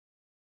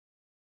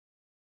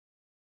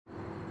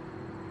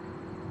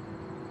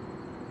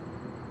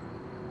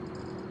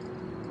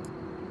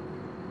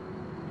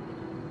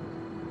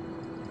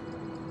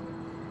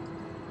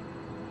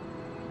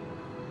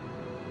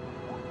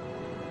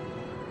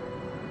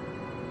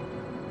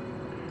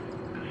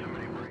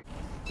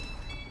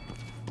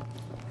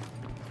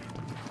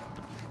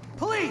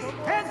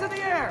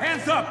the air!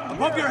 Hands up,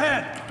 above your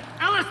head!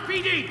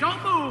 LSPD,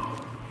 don't move!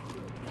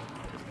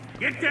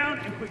 Get down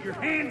and put your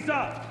hands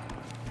up!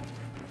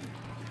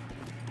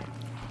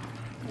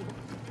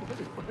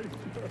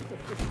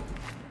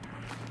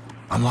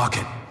 Unlock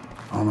it.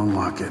 I'll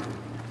unlock it.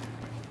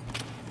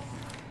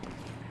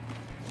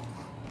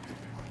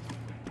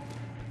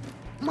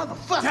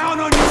 Motherfucker! Down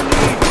on your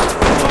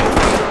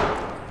knees!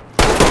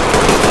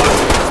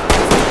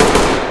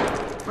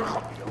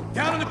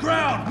 Down on the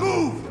ground!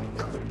 Move!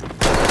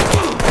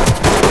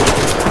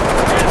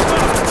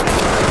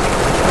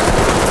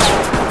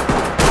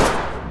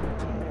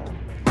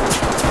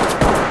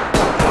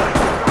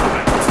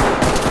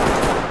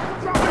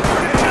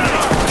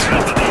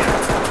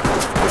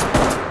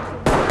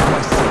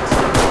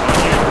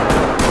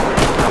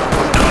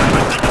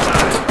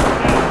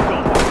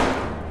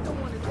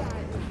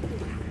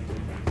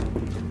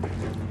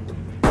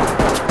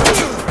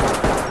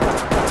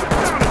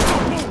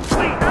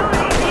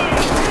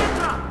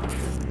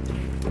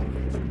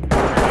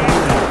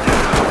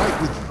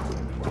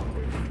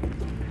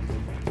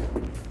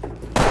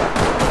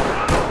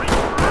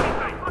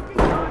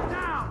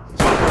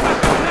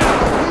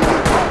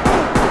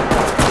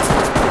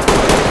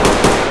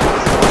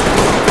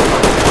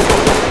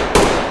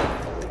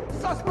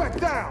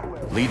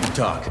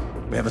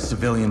 We have a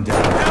civilian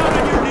down. Down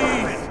on your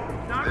knees!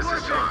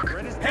 This is Talk.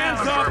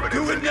 Hands up!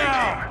 Do it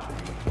now!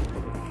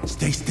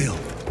 Stay still.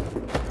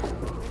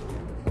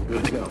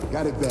 Good to go.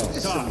 Got it back.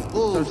 Talk.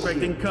 Suspect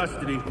in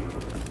custody.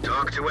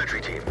 Talk to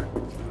entry team.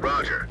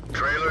 Roger.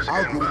 Trailers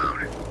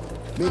inbound.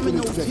 Making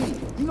it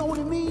safe. You know what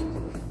it means?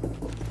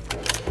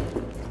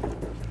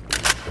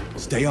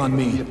 Stay on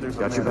me.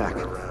 Got your back.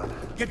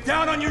 Get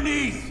down on your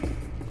knees!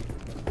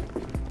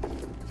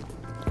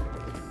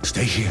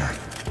 Stay here.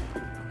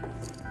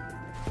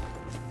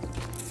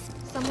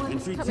 Someone's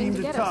Entry coming team to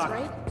to get Talk. us,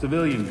 right?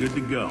 Civilian, good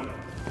to go.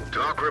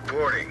 Talk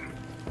reporting.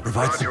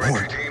 Provide Roger,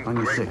 support. entry team. On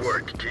your Great six.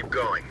 work. Keep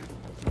going.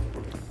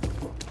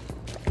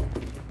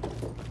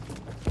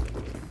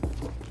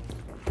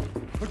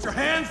 Put your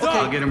hands up!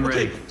 I'll get him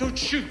ready. Don't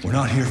shoot! We're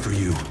not here for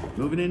you.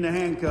 Moving into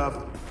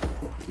handcuff.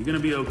 You're gonna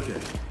be okay.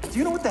 Do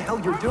you know what the hell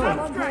you're doing?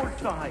 On your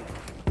side.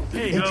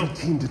 Here you go. Entry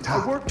team to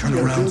Talk. Turn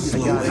around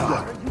slowly.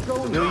 Got it.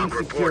 Civilian Talk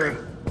secure.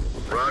 reporting.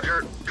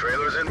 Roger.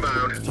 Trailers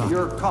inbound.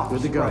 You're cops,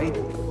 Good to go.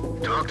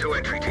 right? Talk to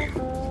entry team.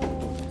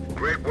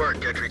 Great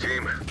work, entry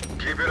team.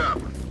 Keep it up.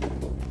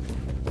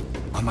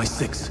 On my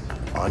six.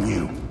 On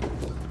you.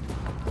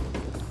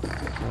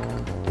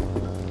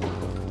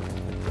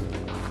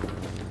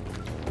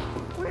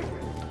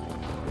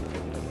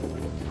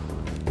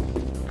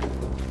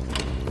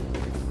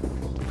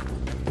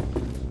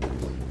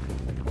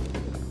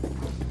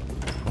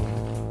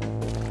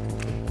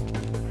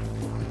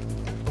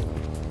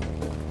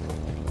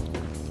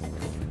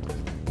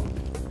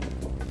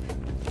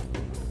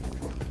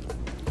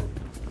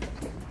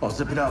 I'll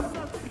zip it up.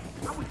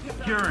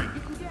 Securing.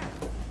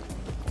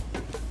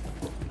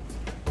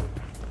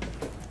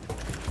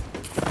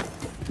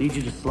 Need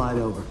you to slide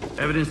over.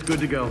 Evidence good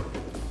to go.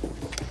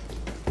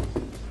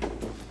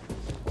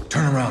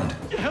 Turn around.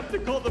 You have to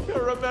call the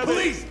paramedics.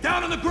 Police,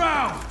 down on the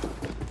ground!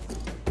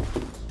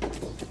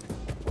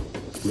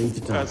 Lead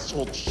to Talk.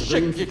 Asshole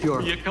Civilian chick, secure.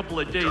 give me a couple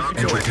of days. Talk to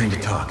Entry entry team to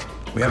team.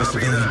 Talk. We have a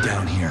civilian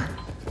down here.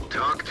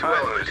 Talk to Hi,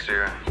 element. Luis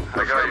here. I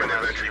got your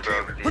Affirmative, message entry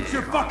about team. Put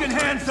your fucking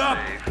hands up!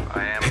 safe.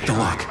 I am Pick the trying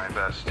lock. my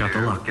best Got the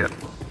to lock. get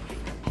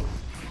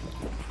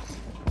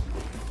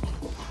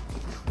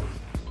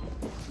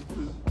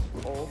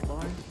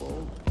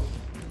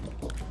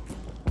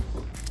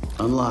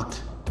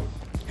Unlocked.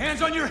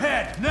 Hands on your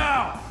head,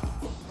 now!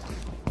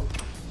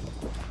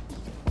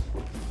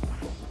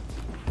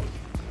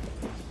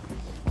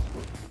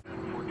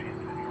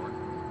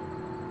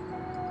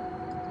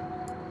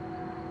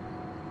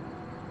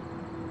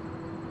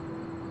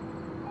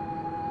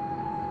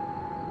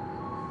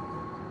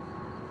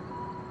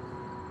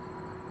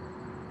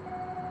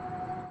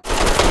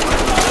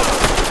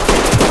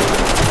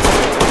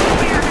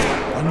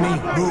 On me,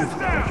 move.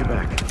 Got your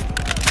back.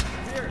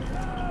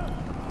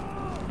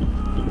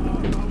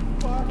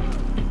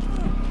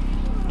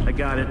 I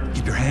got it.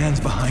 Keep your hands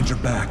behind your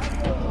back.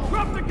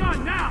 Drop the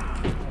gun now!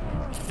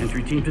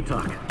 Entry team to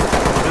Talk.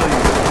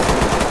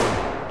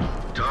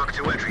 Talk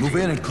to entry Move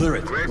team. in and clear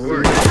it. Great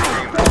work, entry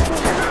team. Keep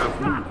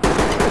it up.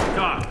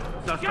 Talk.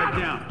 Suspect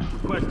down.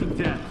 Requesting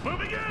 10.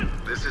 Moving in!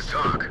 This is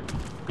Talk.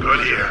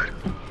 Good here.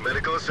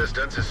 Medical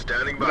assistance is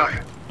standing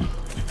by.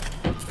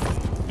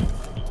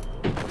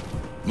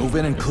 Move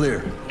in and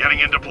clear. getting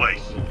into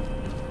place.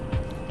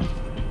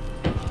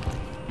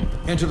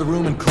 Enter the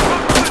room and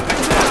clear.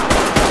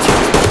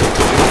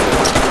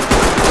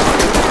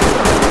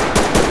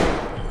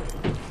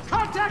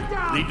 Contact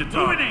down! Need to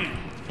talk.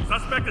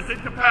 Suspect is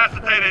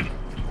incapacitated.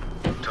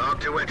 Talk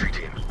to entry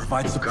team.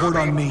 Provide support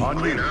Copy. on me.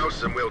 Clean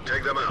house and we'll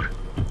take them out.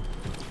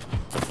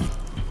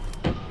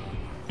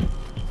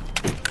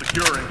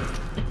 Securing.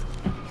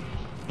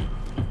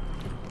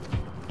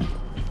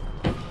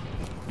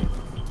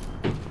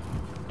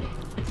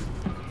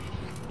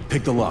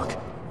 Pick the lock.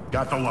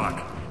 Got the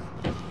lock.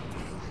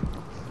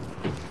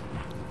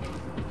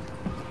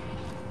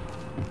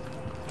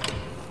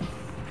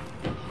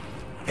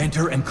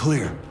 Enter and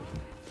clear.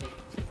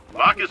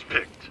 Lock is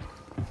picked.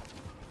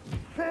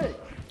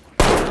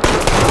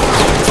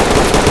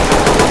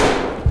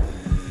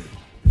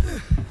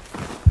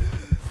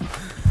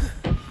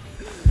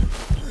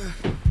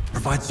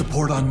 Provide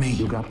support on me.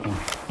 You got point.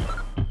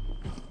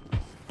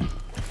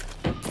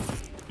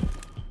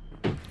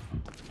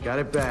 Got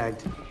it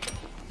bagged.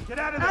 Get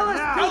out of there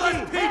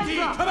now!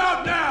 LSPD, come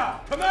out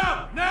now! Come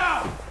out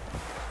now!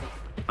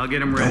 I'll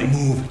get him ready. Don't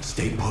move.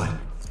 Stay put.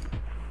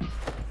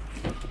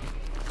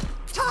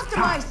 Talk to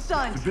my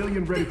son!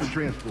 Civilian ready for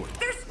transport.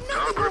 There's Talk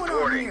nothing going on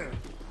reporting. here!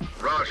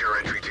 Roger,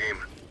 entry team.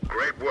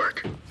 Great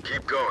work.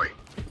 Keep going.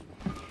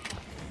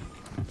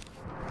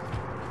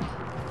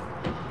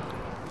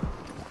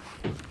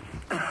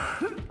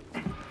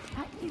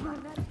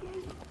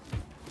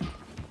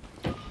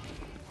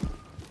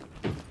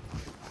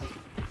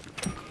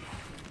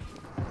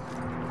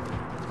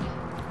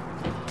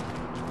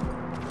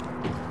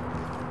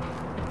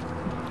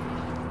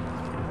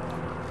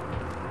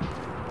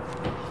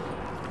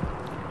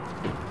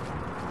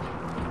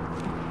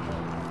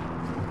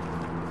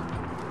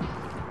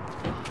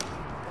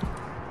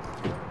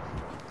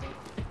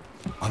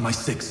 On my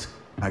 6.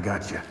 I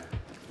got you.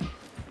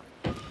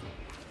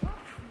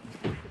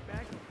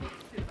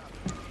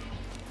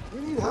 We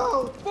need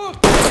help. Need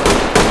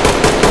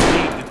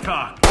to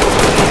talk.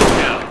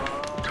 Down.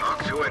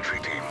 Talk to entry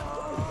team.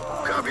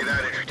 Copy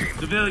that, entry team.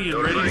 Civilian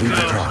ready to Leave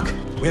go. talk.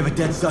 We have a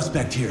dead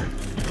suspect here.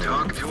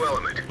 Talk to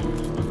element.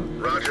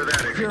 Roger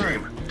that, entry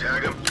team.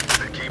 Tag him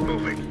and keep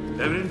moving.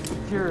 Evidence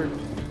secured.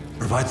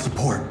 Provide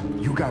support.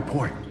 You got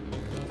point.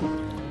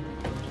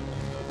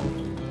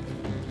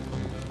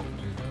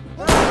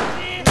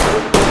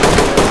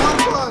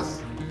 Help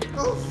us!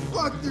 Oh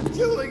fuck, they're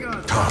killing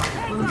us! Talk.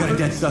 We got a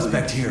dead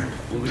suspect here.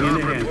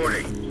 Talk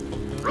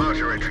reporting.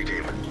 Roger, entry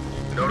team.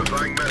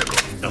 Notifying medical.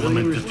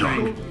 Element to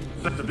talk.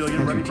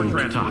 Civilian ready for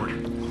transport.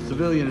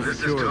 Civilian is This is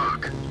secured.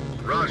 talk.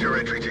 Roger,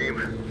 entry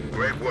team.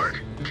 Great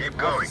work. Keep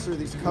going. Officer,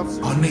 these cuffs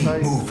are On me.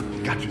 tight.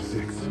 Move. Got you,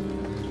 6.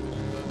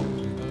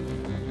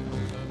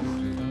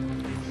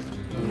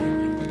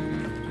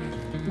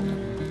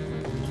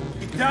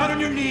 Get down on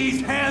your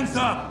knees. Hands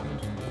up.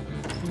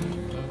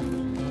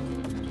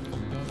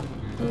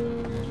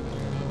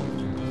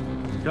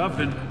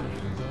 Cuffin.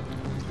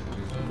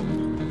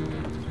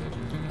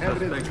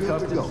 Evidence good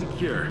to go.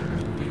 Secure.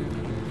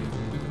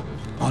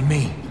 On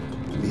me.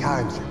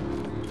 Behind you.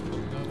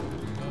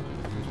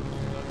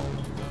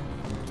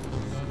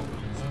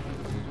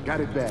 Got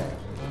it back.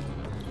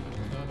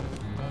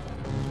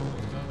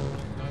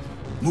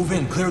 Move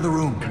in. Clear the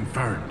room.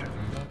 Confirmed.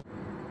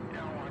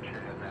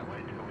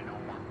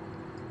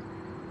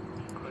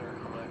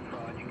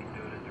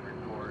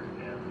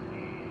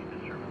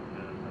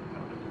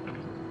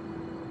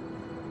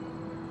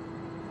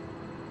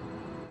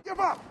 Give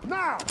up!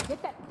 Now!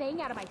 Get that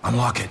thing out of my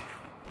Unlock it.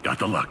 Got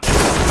the lock.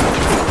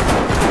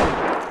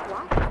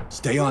 What?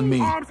 Stay on me.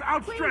 Arms Please,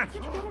 outstretched.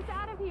 just get us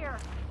out of here.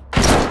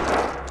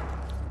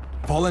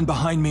 Fall in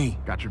behind me.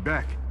 Got your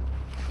back.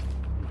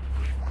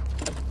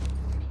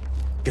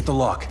 Get the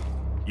lock.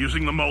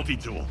 Using the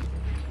multi-tool.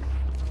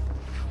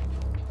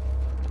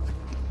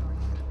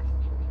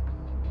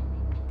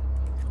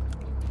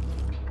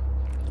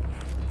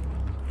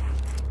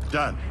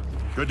 Done.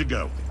 Good to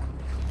go.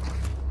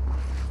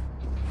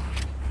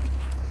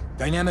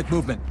 Dynamic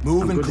movement.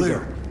 Move and good to clear.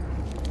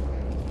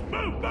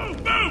 Move,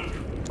 move,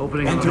 move!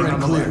 Opening Enter and on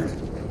the clear. left.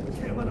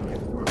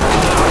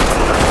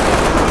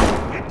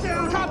 Get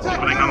down! Contact!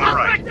 Opening on the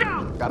right.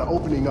 Down! Got an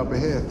opening up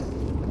ahead.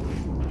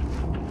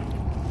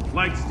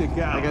 Light stick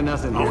out. I got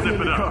nothing I'll here.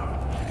 zip it up.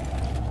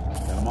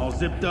 Got them all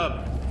zipped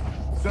up.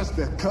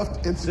 Suspect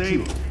cuffed and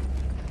secured. Safe.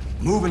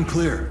 Move and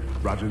clear.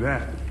 Roger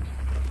that.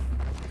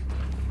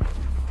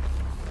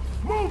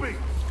 Moving!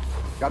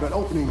 Got an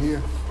opening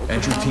here.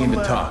 Entry team to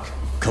talk.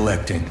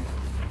 Collecting.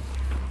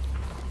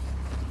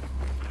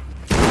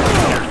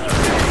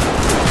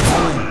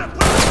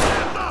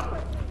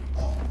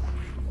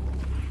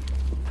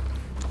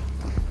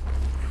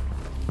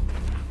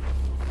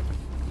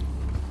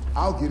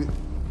 I'll get it.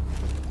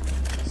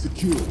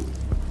 Secure.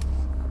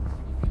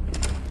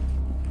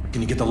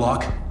 Can you get the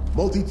lock?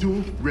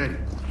 Multi-tool ready.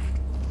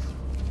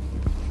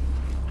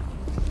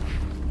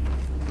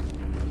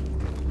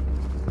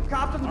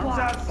 Arms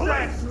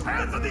outstretched!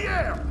 Hands in the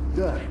air!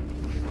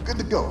 Done. Good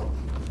to go.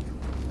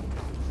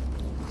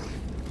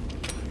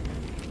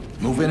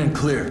 Move in and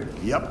clear.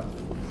 Yep.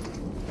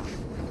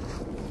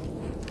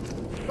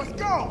 Let's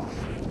go!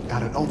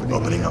 Got an opening.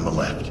 Opening on the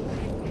left.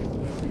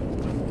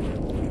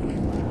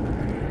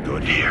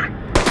 Good here.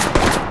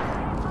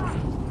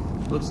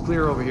 Looks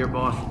clear over here,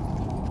 boss.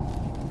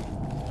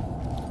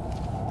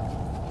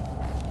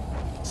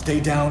 Stay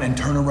down and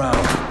turn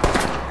around.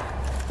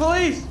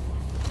 Police!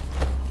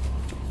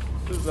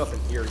 There's nothing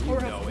here, you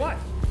know it.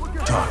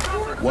 Talk.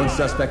 One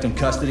suspect in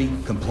custody.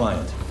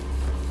 Compliant.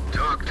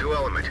 Talk to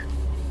element.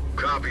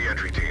 Copy,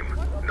 entry team.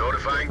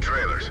 Notifying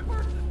trailers.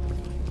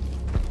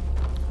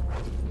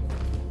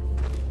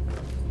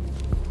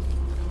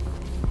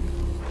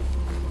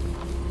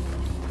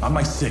 On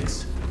my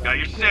 6. Got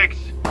your 6.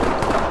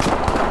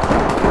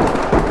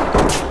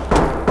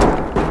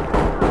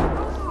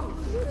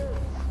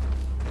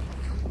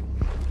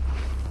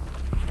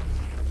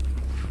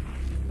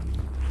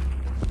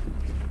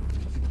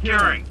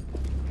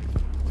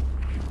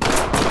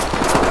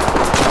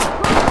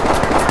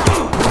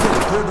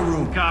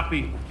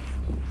 Copy.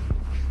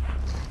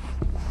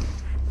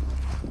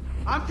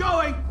 I'm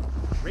going.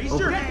 Raise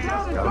your hands.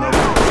 Down and Go.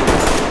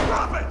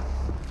 Drop it!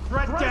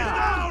 Threat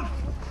down.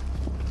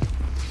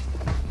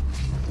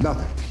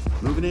 Nothing.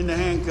 Moving into I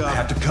handcuff.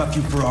 have to cuff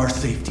you for our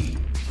safety.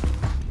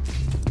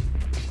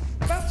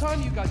 About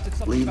time you guys did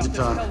something Lead about to this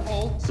talk.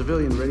 hellhole.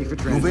 Civilian ready for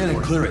transport. Move in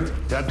and clear it.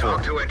 Talk Dead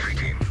point. to entry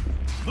team.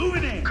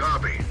 Moving in.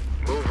 Copy.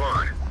 Move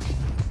on.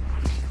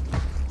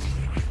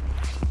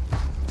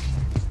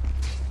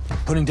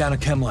 Putting down a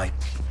chem light.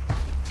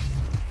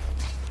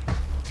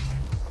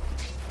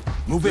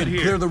 Move in,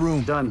 here. clear the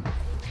room. Done.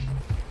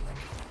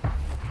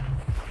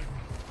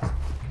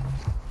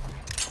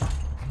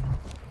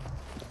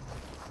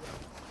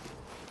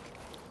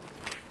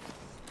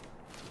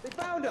 They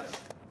found us.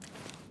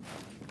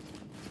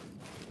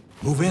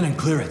 Move in and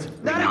clear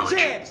it. Not a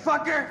chance,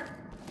 fucker.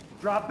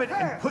 Drop it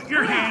and put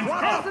your hands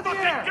Hands up. in the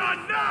air.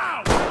 Gun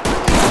now.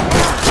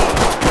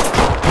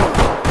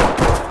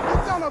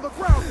 Get down on the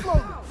ground,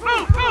 slowly.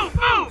 Move.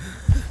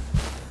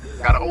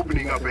 Got an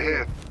opening up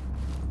ahead.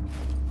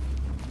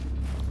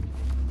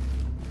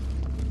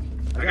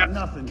 I got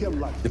nothing. Chem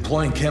light.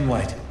 Deploying chem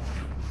light.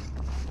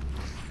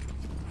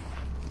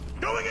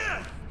 Going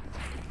in!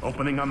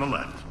 Opening on the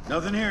left.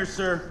 Nothing here,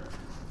 sir.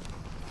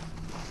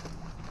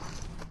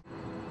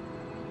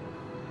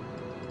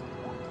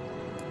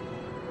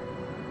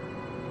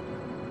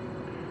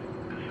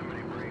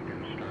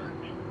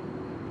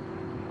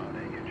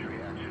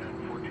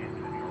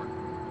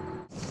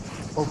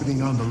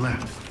 Opening on the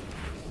left.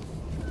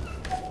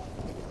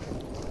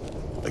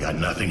 I got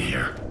nothing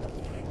here.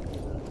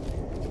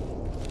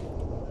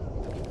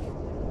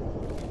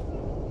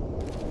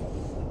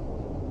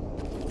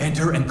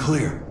 Enter and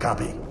clear.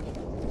 Copy.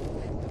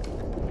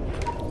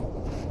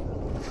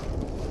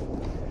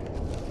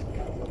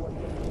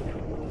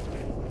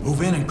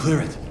 Move in and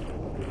clear it.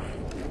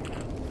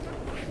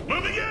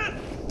 Moving in!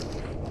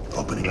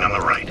 Opening on the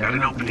right. Got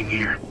an opening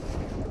here.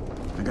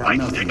 I got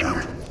nothing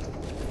here.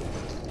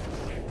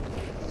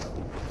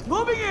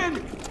 Moving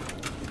in.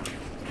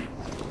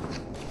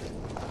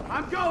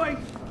 I'm going.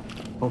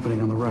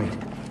 Opening on the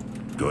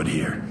right. Good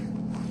here.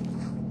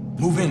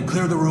 Move in,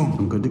 clear the room.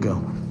 I'm good to go.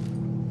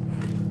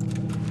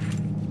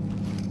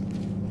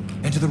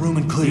 Enter the room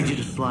and clear. Need you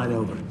to slide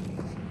over.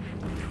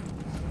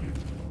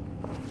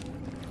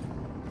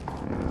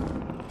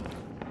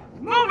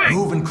 Moving.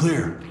 Move and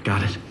clear.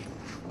 Got it.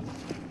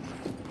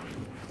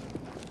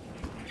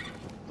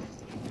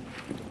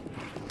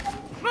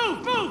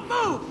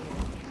 Move.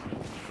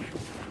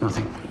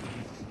 Nothing.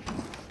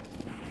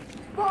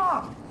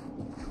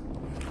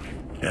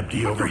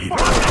 Empty over here.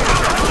 Down.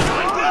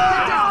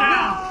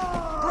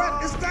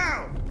 Threat is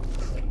down!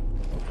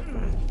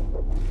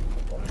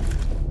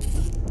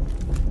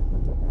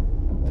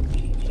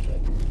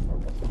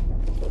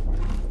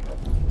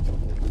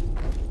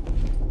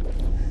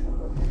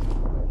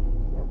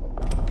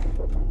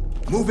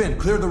 Move in,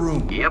 clear the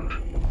room. Yep.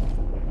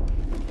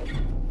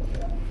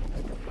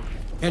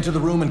 Enter the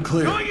room and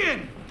clear. Going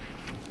in.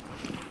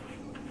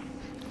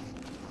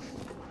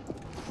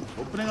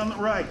 Opening on the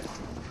right.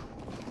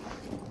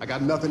 I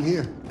got nothing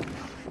here.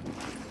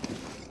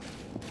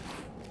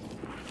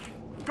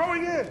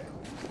 Going in!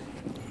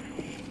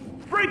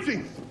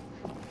 Breaching!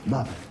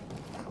 Nothing.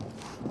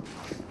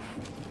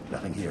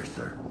 Nothing here,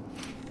 sir.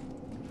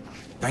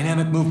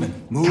 Dynamic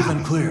movement. Move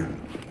and clear.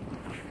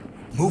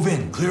 Move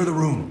in, clear the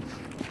room.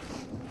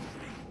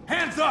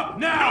 Hands up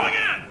now. Going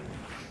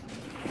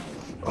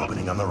in.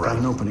 Opening on the Got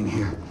an right. opening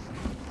here.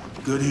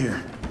 Good here.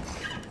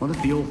 What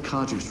if the old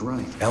codger's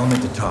right?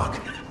 Element to talk.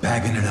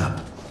 Bagging it up.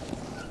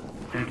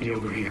 Empty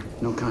over here.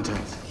 No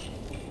contacts.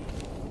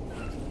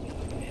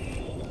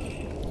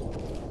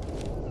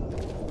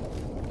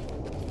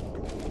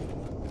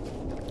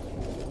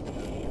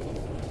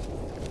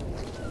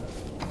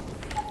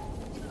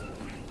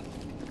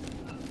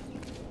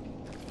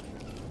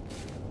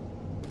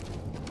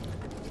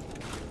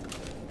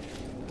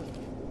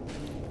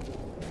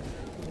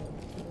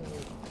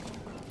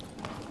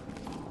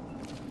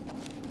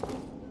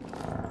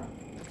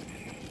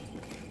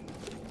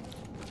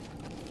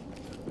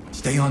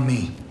 Stay on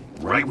me.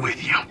 Right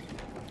with you.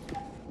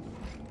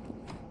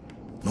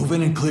 Move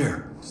in and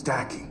clear.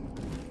 Stacking.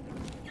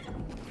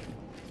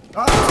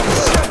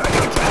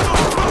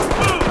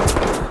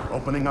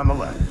 Opening on the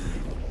left.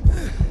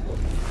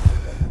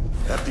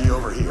 Empty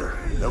over here.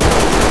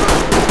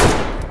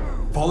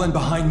 Fall in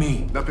behind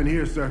me. Nothing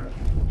here, sir.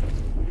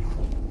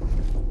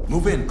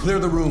 Move in, clear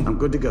the room. I'm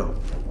good to go.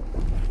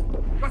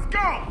 Let's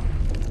go!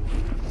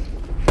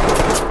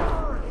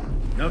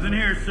 Nothing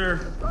here,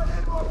 sir.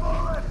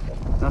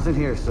 Nothing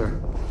here, sir.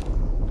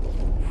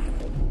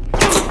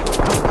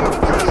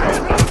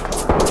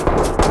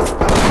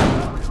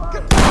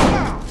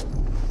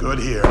 Good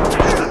here.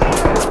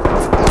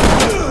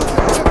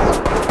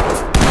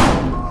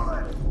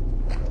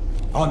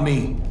 On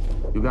me.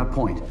 You got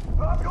point.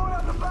 I'm going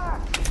out the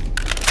back!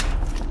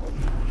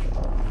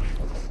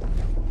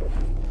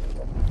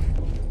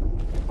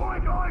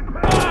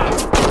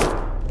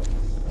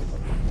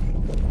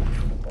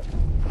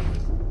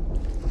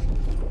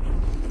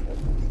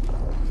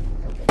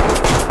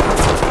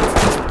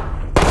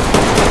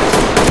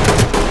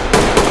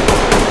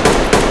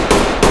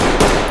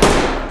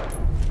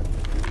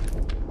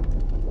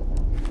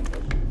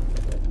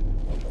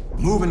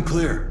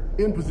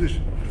 In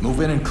position. Move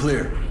in and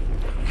clear.